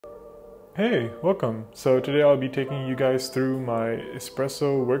Hey, welcome. So today I'll be taking you guys through my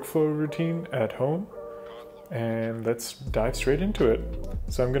espresso workflow routine at home, and let's dive straight into it.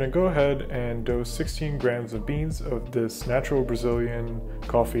 So I'm gonna go ahead and dose 16 grams of beans of this natural Brazilian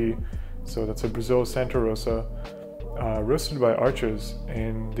coffee. So that's a Brazil Santa Rosa, roasted by Archers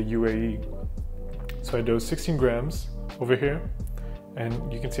in the UAE. So I dose 16 grams over here,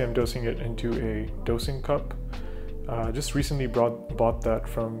 and you can see I'm dosing it into a dosing cup. Just recently bought that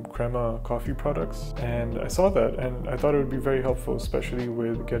from Crema Coffee Products, and I saw that and I thought it would be very helpful, especially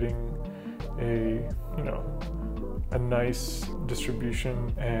with getting a nice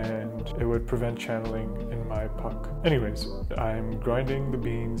distribution, and it would prevent channeling in my puck. Anyways, I'm grinding the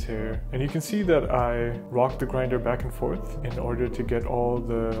beans here, and you can see that I rock the grinder back and forth in order to get all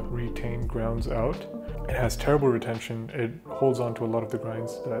the retained grounds out. It has terrible retention. It holds on to a lot of the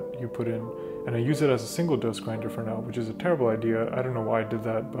grinds that you put in, and I use it as a single dose grinder for now, which is a terrible idea. I don't know why I did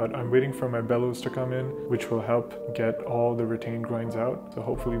that, but I'm waiting for my bellows to come in, which will help get all the retained grinds out. So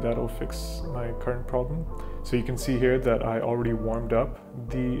hopefully that'll fix my current problem. So you can see here that I already warmed up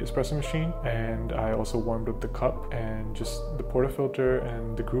the espresso machine, and I also warmed up the cup and just the portafilter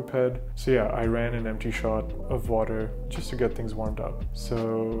and the group head. So yeah, I ran an empty shot of water just to get things warmed up.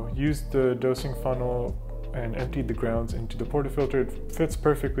 So used the dosing funnel and emptied the grounds into the portafilter. It fits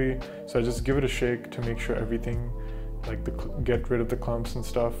perfectly, so I just give it a shake to make sure everything, get rid of the clumps and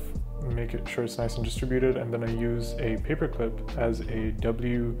stuff, make it sure it's nice and distributed, and then I use a paper clip as a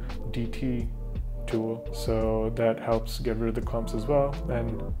WDT tool, so that helps get rid of the clumps as well,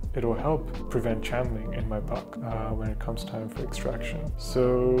 and it'll help prevent channeling in my puck when it comes time for extraction.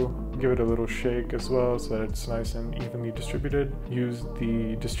 So give it a little shake as well so that it's nice and evenly distributed. Use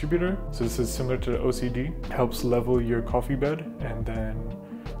the distributor. So this is similar to the OCD. Helps level your coffee bed, and then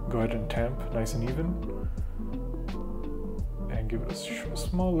go ahead and tamp nice and even, and give it a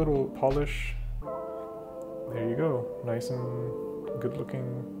small little polish. There you go, nice and good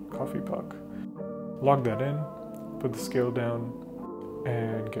looking coffee puck. Log that in, put the scale down,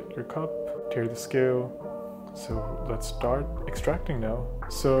 and get your cup, tear the scale. So let's start extracting now.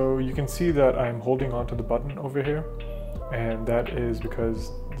 So you can see that I'm holding onto the button over here, and that is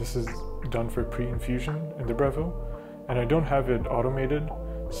because this is done for pre-infusion in the Breville, and I don't have it automated.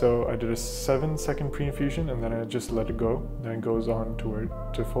 So I did a 7-second pre-infusion, and then I just let it go. Then it goes on to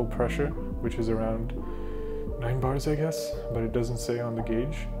full pressure, which is around 9 bars, I guess, but it doesn't say on the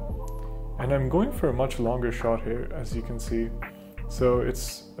gauge. And I'm going for a much longer shot here, as you can see. So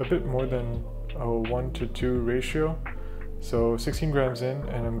it's a bit more than a 1-to-2 ratio. So 16 grams in,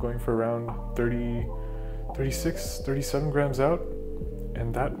 and I'm going for around 37 grams out.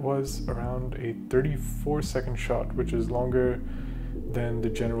 And that was around a 34-second shot, which is longer than the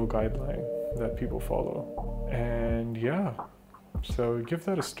general guideline that people follow. And yeah, so give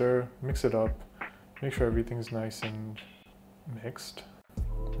that a stir, mix it up, make sure everything's nice and mixed.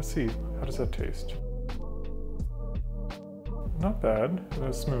 Let's see, how does that taste? Not bad, it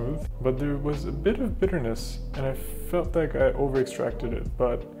was smooth, but there was a bit of bitterness, and I felt like I over-extracted it,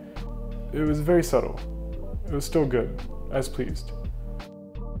 but it was very subtle. It was still good. I was pleased.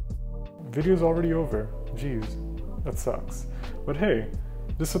 Video's already over. Jeez, that sucks. But hey,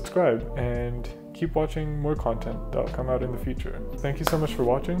 just subscribe and keep watching more content that'll come out in the future. Thank you so much for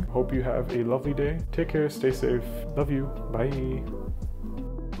watching. Hope you have a lovely day. Take care, stay safe. Love you. Bye.